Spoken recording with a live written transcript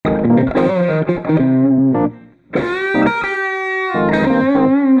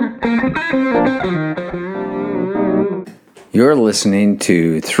You're listening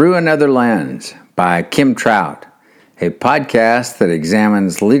to Through Another Lens by Kim Trout, a podcast that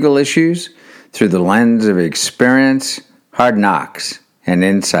examines legal issues through the lens of experience, hard knocks, and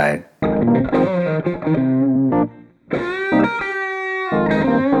insight.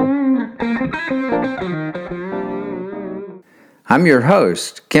 I'm your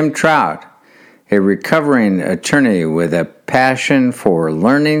host, Kim Trout, a recovering attorney with a passion for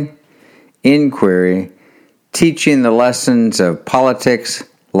learning, inquiry, teaching the lessons of politics,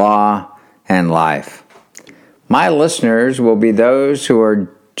 law, and life. My listeners will be those who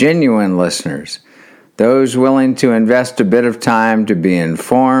are genuine listeners, those willing to invest a bit of time to be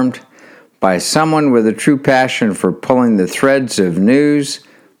informed by someone with a true passion for pulling the threads of news,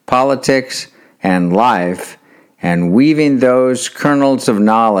 politics, and life and weaving those kernels of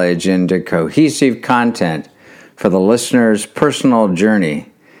knowledge into cohesive content for the listener's personal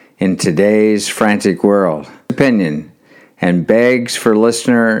journey in today's frantic world. Opinion and begs for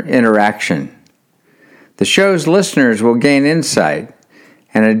listener interaction. The show's listeners will gain insight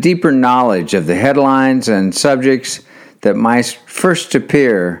and a deeper knowledge of the headlines and subjects that might first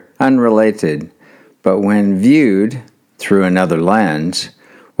appear unrelated, but when viewed through another lens,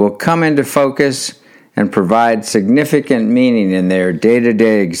 will come into focus and provide significant meaning in their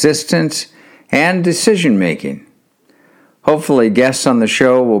day-to-day existence and decision-making. Hopefully, guests on the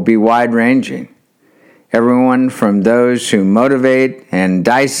show will be wide-ranging. Everyone from those who motivate and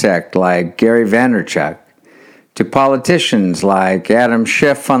dissect like Gary Vaynerchuk, to politicians like Adam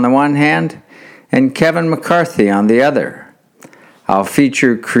Schiff on the one hand and Kevin McCarthy on the other. I'll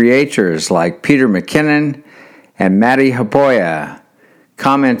feature creators like Peter McKinnon and Matty Hapoya,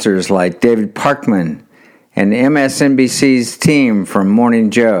 commenters like David Parkman, and MSNBC's team from Morning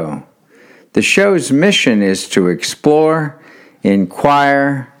Joe. The show's mission is to explore,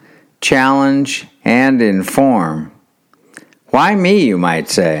 inquire, challenge, and inform. Why me, you might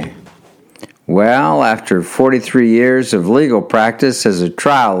say? Well, after 43 years of legal practice as a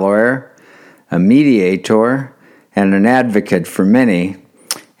trial lawyer, a mediator, and an advocate for many,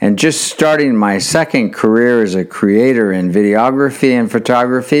 and just starting my second career as a creator in videography and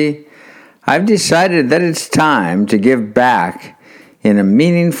photography, I've decided that it's time to give back in a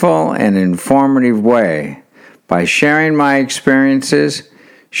meaningful and informative way by sharing my experiences,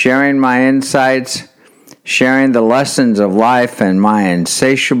 sharing my insights, sharing the lessons of life and my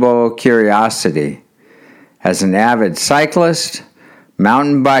insatiable curiosity. As an avid cyclist,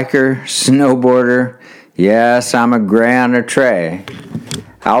 mountain biker, snowboarder, yes, I'm a gray on a tray,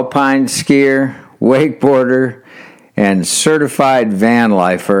 alpine skier, wakeboarder, and certified van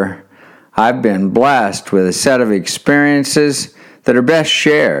lifer, I've been blessed with a set of experiences that are best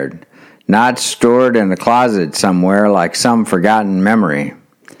shared, not stored in a closet somewhere like some forgotten memory.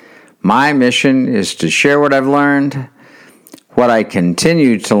 My mission is to share what I've learned, what I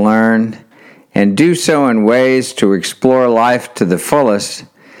continue to learn, and do so in ways to explore life to the fullest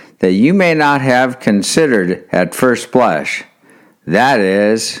that you may not have considered at first blush. That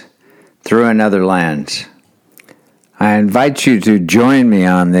is, through another lens. I invite you to join me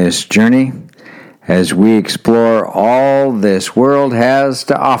on this journey as we explore all this world has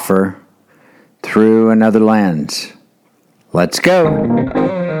to offer through another lens. Let's go.